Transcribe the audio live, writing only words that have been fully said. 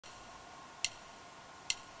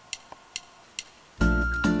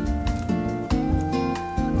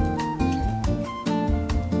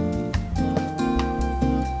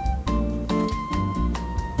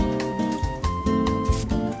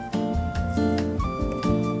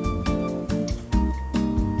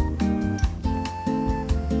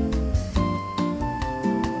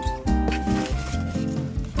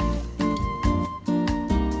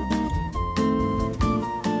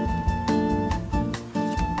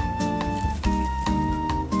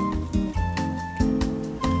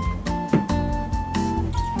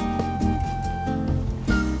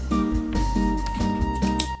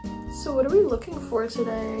looking for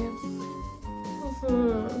today?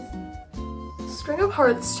 String of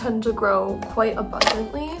hearts tend to grow quite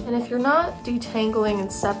abundantly, and if you're not detangling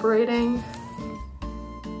and separating,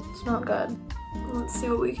 it's not good. Let's see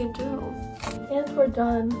what we can do. And we're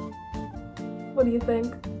done. What do you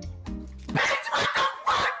think?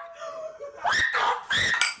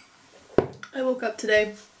 I woke up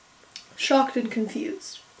today shocked and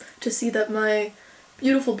confused to see that my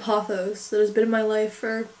beautiful pothos that has been in my life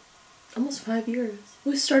for almost 5 years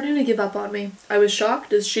was starting to give up on me. I was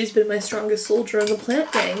shocked as she's been my strongest soldier in the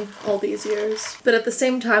plant gang all these years. But at the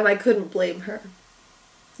same time, I couldn't blame her.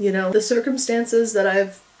 You know, the circumstances that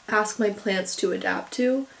I've asked my plants to adapt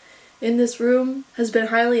to in this room has been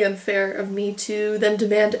highly unfair of me to then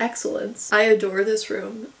demand excellence. I adore this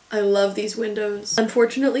room. I love these windows.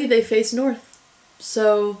 Unfortunately, they face north.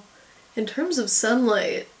 So, in terms of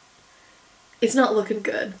sunlight, it's not looking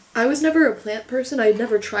good. I was never a plant person. I had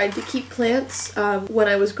never tried to keep plants when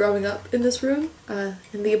I was growing up in this room. And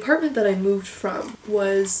the apartment that I moved from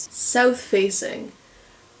was south-facing,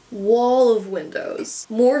 wall of windows,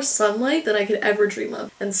 more sunlight than I could ever dream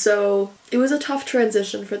of. And so it was a tough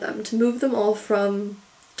transition for them to move them all from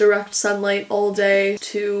direct sunlight all day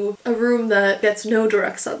to a room that gets no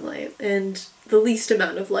direct sunlight and the least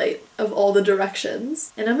amount of light of all the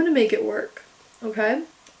directions. And I'm gonna make it work, okay?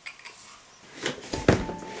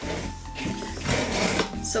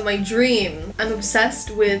 So my dream, I'm obsessed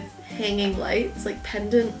with hanging lights, like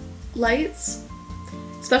pendant lights,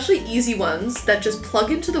 especially easy ones that just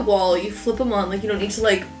plug into the wall, you flip them on, like you don't need to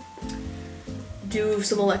like do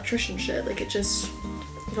some electrician shit, like it just,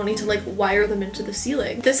 you don't need to like wire them into the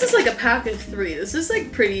ceiling. This is like a pack of 3, this is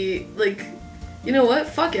like pretty, like, you know what,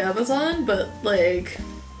 fuck Amazon, but like,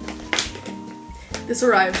 this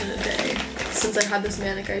arrived in a day since I had this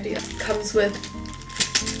manic idea. Comes with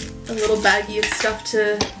a little baggie of stuff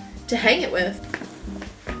to hang it with.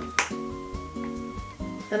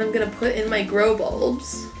 Then I'm gonna put in my grow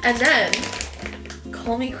bulbs. And then,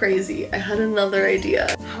 call me crazy, I had another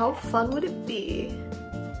idea. How fun would it be?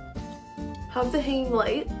 Have the hanging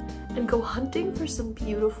light and go hunting for some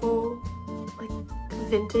beautiful, like,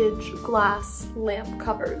 vintage glass lamp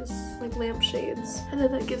covers, like lamp shades. And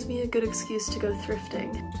then that gives me a good excuse to go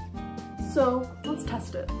thrifting. So, let's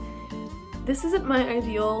test it. This isn't my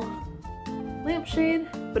ideal lampshade,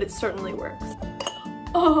 but it certainly works.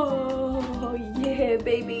 Oh, yeah,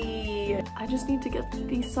 baby! I just need to get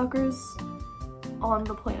these suckers on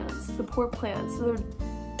the plants. The poor plants, they're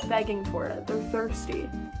begging for it. They're thirsty.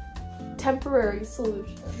 Temporary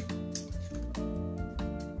solution.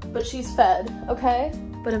 But she's fed, okay?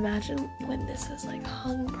 But imagine when this is like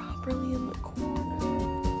hung properly in the corner.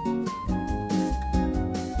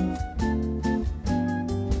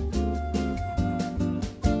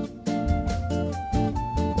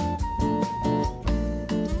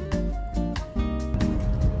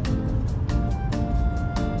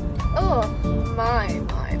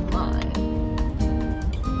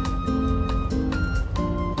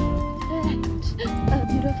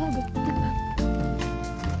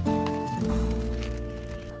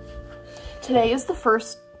 Today is the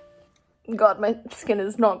first, God, my skin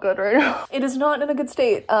is not good right now. It is not in a good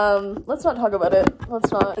state. Let's not talk about it.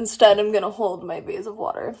 Let's not. Instead, I'm gonna hold my vase of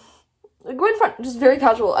water. Go in front, just very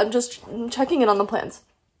casual. I'm just checking in on the plants.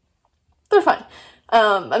 They're fine.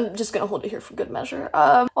 I'm just gonna hold it here for good measure.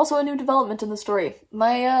 Also a new development in the story.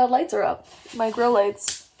 My lights are up. My grow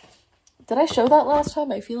lights. Did I show that last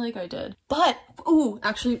time? I feel like I did. But, ooh,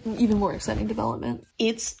 actually even more exciting development.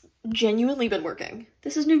 It's genuinely been working.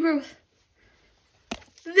 This is new growth.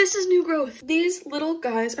 This is new growth. These little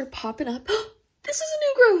guys are popping up. This is a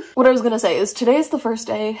new growth. What I was gonna say is today's the first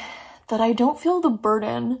day that I don't feel the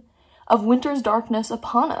burden of winter's darkness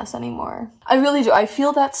upon us anymore. I really do. I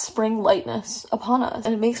feel that spring lightness upon us,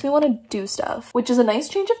 and it makes me want to do stuff, which is a nice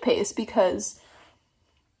change of pace because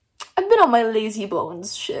I've been on my lazy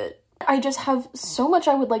bones shit. I just have so much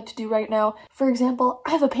I would like to do right now. For example, I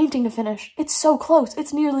have a painting to finish. It's so close.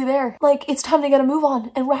 It's nearly there. Like, it's time to get a move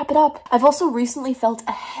on and wrap it up. I've also recently felt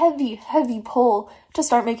a heavy, heavy pull to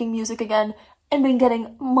start making music again and been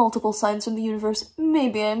getting multiple signs from the universe.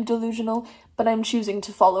 Maybe I'm delusional, but I'm choosing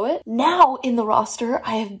to follow it. Now in the roster,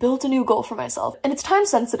 I have built a new goal for myself, and it's time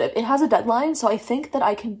sensitive. It has a deadline, so I think that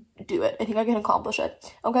I can do it. I think I can accomplish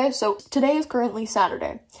it. Okay, so today is currently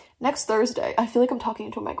Saturday. Next Thursday, I feel like I'm talking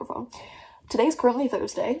into a microphone. Today's currently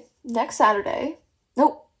Thursday. Next Saturday,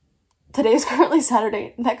 nope. Today's currently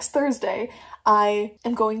Saturday. Next Thursday, I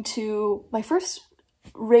am going to my first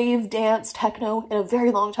rave dance techno in a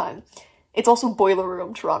very long time. It's also Boiler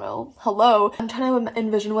Room, Toronto. Hello. I'm trying to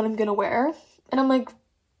envision what I'm gonna wear. And I'm like,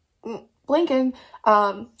 blinking.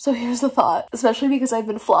 So here's the thought, especially because I've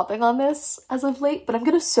been flopping on this as of late, but I'm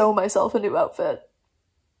gonna sew myself a new outfit.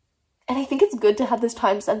 And I think it's good to have this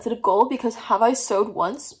time-sensitive goal because have I sewed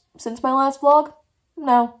once since my last vlog?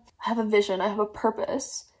 No. I have a vision, I have a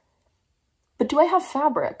purpose. But do I have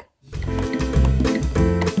fabric?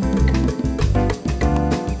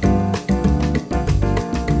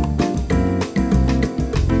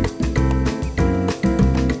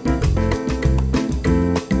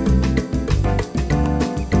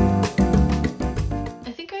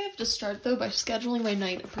 To start though by scheduling my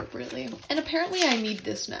night appropriately, and apparently I need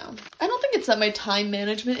this now. I don't think it's that my time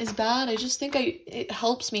management is bad, I just think it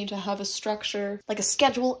helps me to have a structure, like a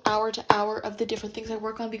schedule hour to hour of the different things I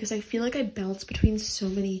work on, because I feel like I bounce between so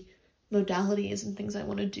many modalities and things I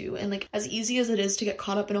want to do, and like as easy as it is to get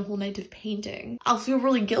caught up in a whole night of painting, I'll feel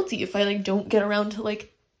really guilty if I like don't get around to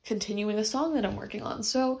like continuing a song that I'm working on.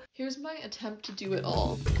 So here's my attempt to do it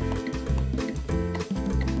all.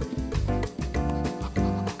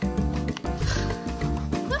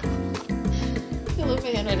 I love my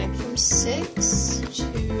handwriting. From 6 to 7.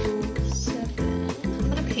 I'm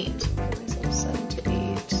gonna paint. Give myself 7 to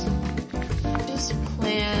 8. Just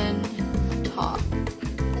plan top.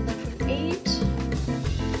 And then from 8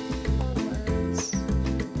 onwards.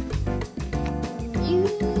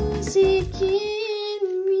 Music in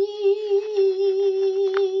me.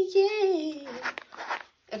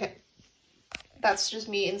 Yeah. Okay. That's just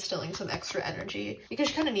me instilling some extra energy because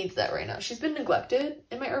she kind of needs that right now. She's been neglected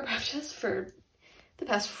in my art practice for the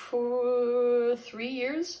past 3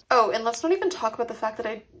 years. Oh, and let's not even talk about the fact that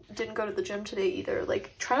I didn't go to the gym today either.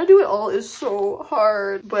 Like, trying to do it all is so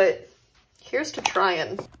hard, but here's to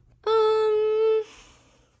trying.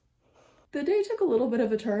 The day took a little bit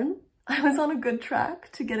of a turn. I was on a good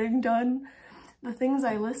track to getting done the things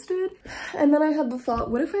I listed, and then I had the thought,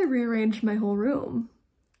 what if I rearranged my whole room?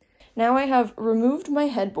 Now I have removed my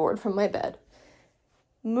headboard from my bed,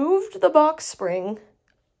 moved the box spring,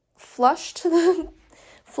 flushed to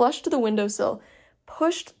the windowsill,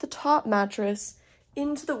 pushed the top mattress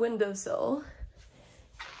into the windowsill.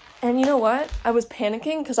 And you know what? I was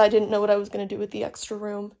panicking because I didn't know what I was going to do with the extra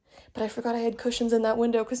room. But I forgot I had cushions in that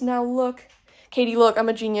window because now look. Katie, look, I'm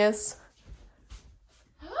a genius.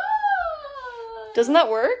 Doesn't that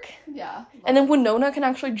work? Yeah. And then Winona can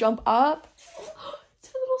actually jump up. It's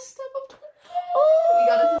a little step up. Oh! We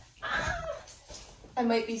got it. I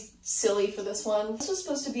might be silly for this one. This was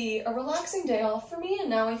supposed to be a relaxing day off for me, and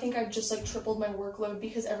now I think I've just like tripled my workload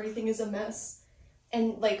because everything is a mess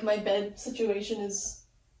and like my bed situation is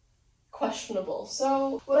questionable.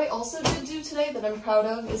 So what I also did do today that I'm proud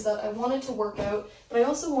of is that I wanted to work out, but I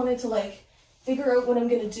also wanted to like figure out what I'm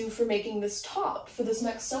gonna do for making this top for this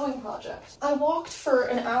next sewing project. I walked for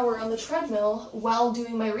an hour on the treadmill while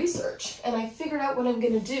doing my research, and I figured out what I'm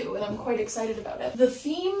gonna do, and I'm quite excited about it. The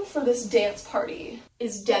theme for this dance party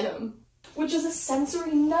is denim, which is a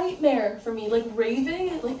sensory nightmare for me. Like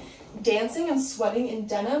raving, like dancing and sweating in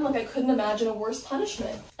denim, like I couldn't imagine a worse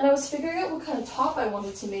punishment. And I was figuring out what kind of top I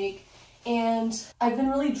wanted to make, and I've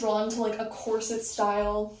been really drawn to like a corset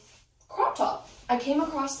style crop top. I came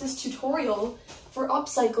across this tutorial for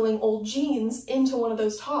upcycling old jeans into one of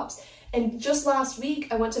those tops. And just last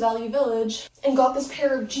week, I went to Value Village and got this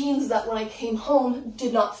pair of jeans that when I came home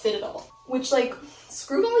did not fit at all. Which, like,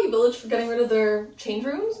 screw Value Village for getting rid of their change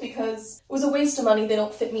rooms because it was a waste of money. They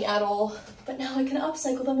don't fit me at all. But now I can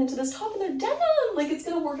upcycle them into this top and they're denim. Like, it's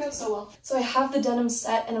gonna work out so well. So I have the denim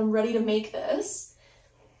set and I'm ready to make this.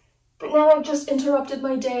 But now I've just interrupted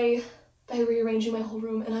my day by rearranging my whole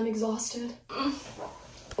room and I'm exhausted.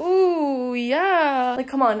 Ooh, yeah. Like,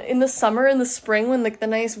 come on, in the summer, in the spring, when like the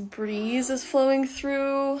nice breeze is flowing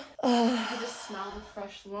through. I just smell the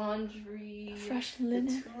fresh laundry. Fresh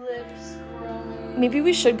linen. Tulips growing. Maybe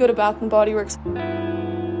we should go to Bath & Body Works.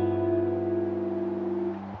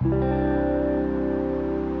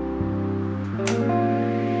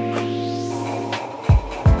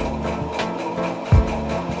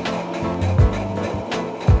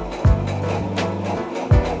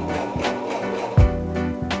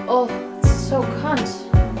 Oh, it's so cunt.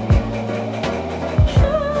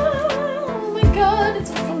 Oh my god, it's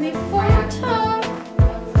a fully formed top.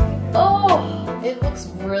 Oh, it looks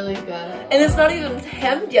really good. And it's not even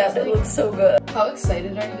hemmed yet, it looks so good. How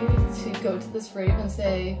excited are you to go to this rave and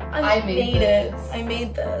say, I made this. I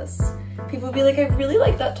made this. People would be like, I really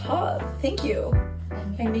like that top. Thank you.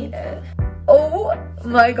 I made it. Oh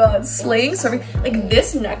my god, slaying serving. Like,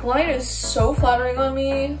 this neckline is so flattering on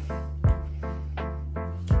me.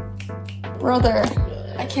 Brother,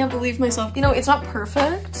 I can't believe myself. You know, it's not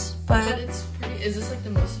perfect, but it's pretty. Is this like the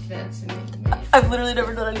most advanced thing that you made? I've literally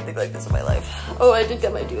never done anything like this in my life. Oh, I did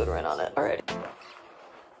get my deodorant on it. All right.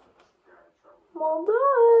 All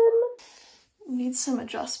done. Need some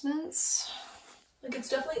adjustments. Like, it's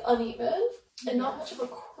definitely uneven and not much of a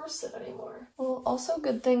corset anymore. Well, also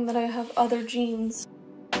good thing that I have other jeans.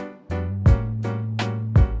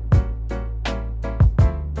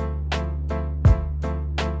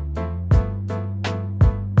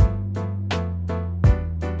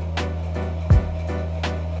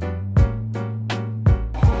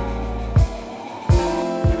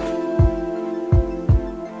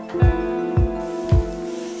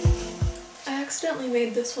 I accidentally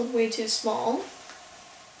made this one way too small.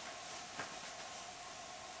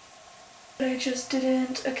 But I just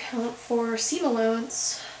didn't account for seam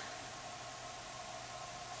allowance.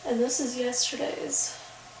 And this is yesterday's.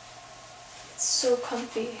 It's so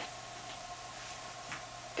comfy.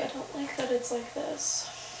 I don't like that it's like this.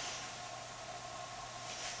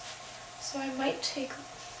 So I might take...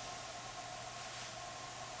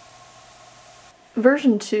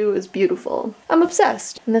 Version 2 is beautiful. I'm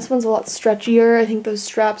obsessed. And this one's a lot stretchier. I think those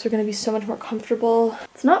straps are gonna be so much more comfortable.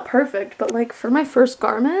 It's not perfect, but like for my first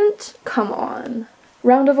garment, come on.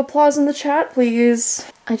 Round of applause in the chat, please.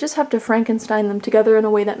 I just have to Frankenstein them together in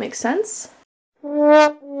a way that makes sense.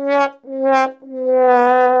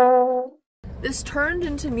 This turned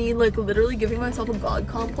into me like literally giving myself a god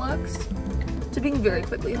complex to being very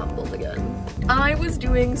quickly humbled again. I was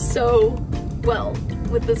doing so well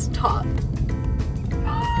with this top.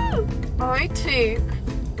 I take,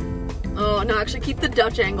 oh no, actually keep the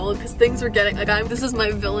Dutch angle because things are getting, like this is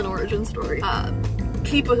my villain origin story.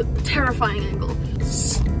 Keep a terrifying angle.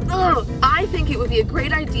 I think it would be a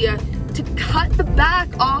great idea to cut the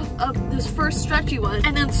back off of this first stretchy one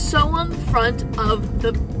and then sew on the front of the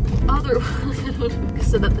other one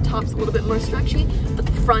so that the top's a little bit more stretchy, but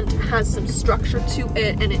the front has some structure to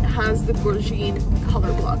it and it has the Gorgine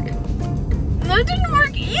color blocking. That didn't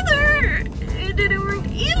work either! It didn't work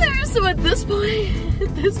either! So at this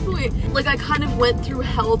point, like I kind of went through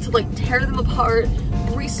hell to like tear them apart,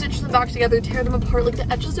 re-stitch them back together, tear them apart. Like the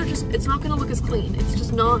edges are just, it's not gonna look as clean. It's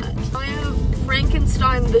just not. I have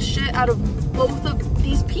Frankenstein the shit out of both of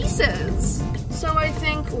these pieces. So I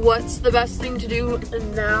think what's the best thing to do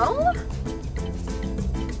now?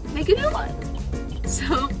 Make a new one.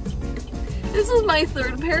 So this is my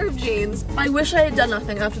third pair of jeans. I wish I had done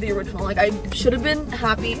nothing after the original. Like I should have been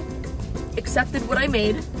happy, accepted what I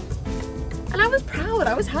made, and I was proud.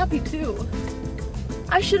 I was happy too.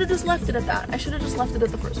 I should have just left it at that. I should have just left it at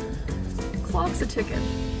the first one. Clock's a ticking.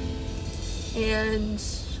 And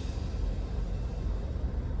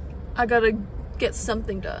I gotta get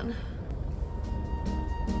something done.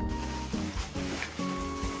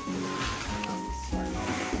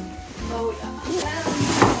 Oh yeah.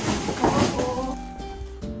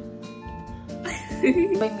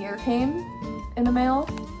 My mirror came in the mail.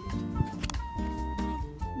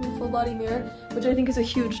 My full body mirror, which I think is a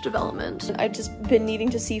huge development. I've just been needing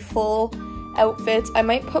to see full outfits. I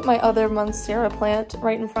might put my other Monstera plant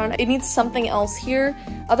right in front. It needs something else here.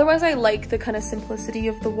 Otherwise, I like the kind of simplicity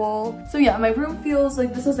of the wall. So yeah, my room feels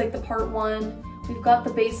like this is like the part one. We've got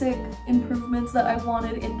the basic improvements that I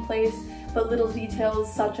wanted in place, but little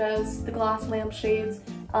details such as the glass lampshades,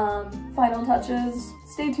 final touches.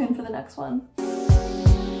 Stay tuned for the next one.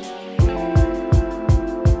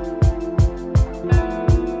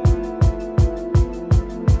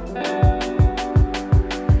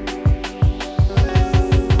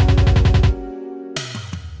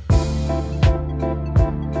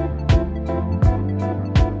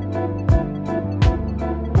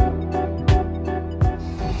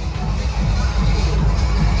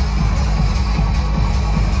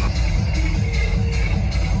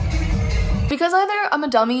 Because either I'm a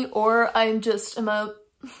dummy or I'm a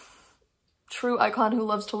true icon who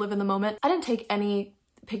loves to live in the moment. I didn't take any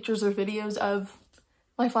pictures or videos of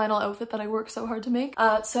my final outfit that I worked so hard to make.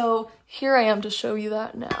 So here I am to show you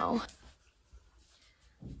that now.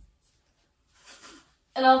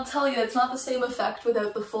 And I'll tell you, it's not the same effect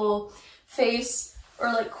without the full face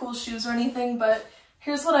or like cool shoes or anything, but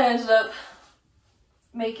here's what I ended up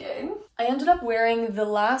making. I ended up wearing the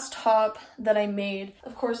last top that I made.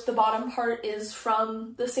 Of course, the bottom part is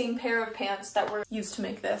from the same pair of pants that were used to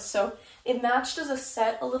make this, so it matched as a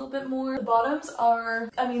set a little bit more. The bottoms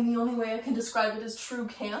are, I mean, the only way I can describe it is true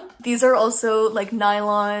camp. These are also like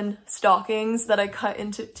nylon stockings that I cut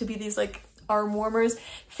into to be these like arm warmers,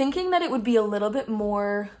 thinking that it would be a little bit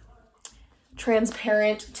more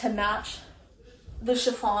transparent to match the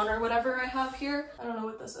chiffon or whatever I have here. I don't know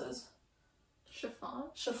what this is. Chiffon?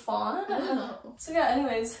 Chiffon? I don't know. So yeah,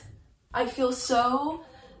 anyways, I feel so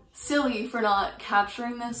silly for not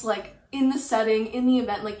capturing this like in the setting, in the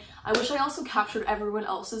event. Like, I wish I also captured everyone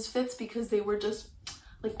else's fits because they were just,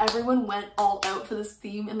 like, everyone went all out for this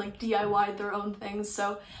theme and like DIY'd their own things.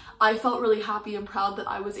 So I felt really happy and proud that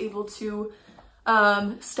I was able to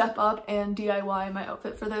step up and DIY my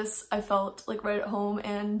outfit for this. I felt like right at home,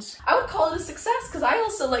 and I would call it a success because I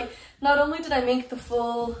also, like, not only did I make the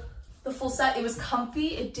full set, it was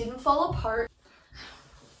comfy, it didn't fall apart.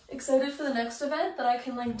 Excited for the next event that I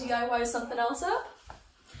can like DIY something else up.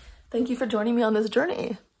 Thank you for joining me on this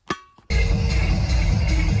journey.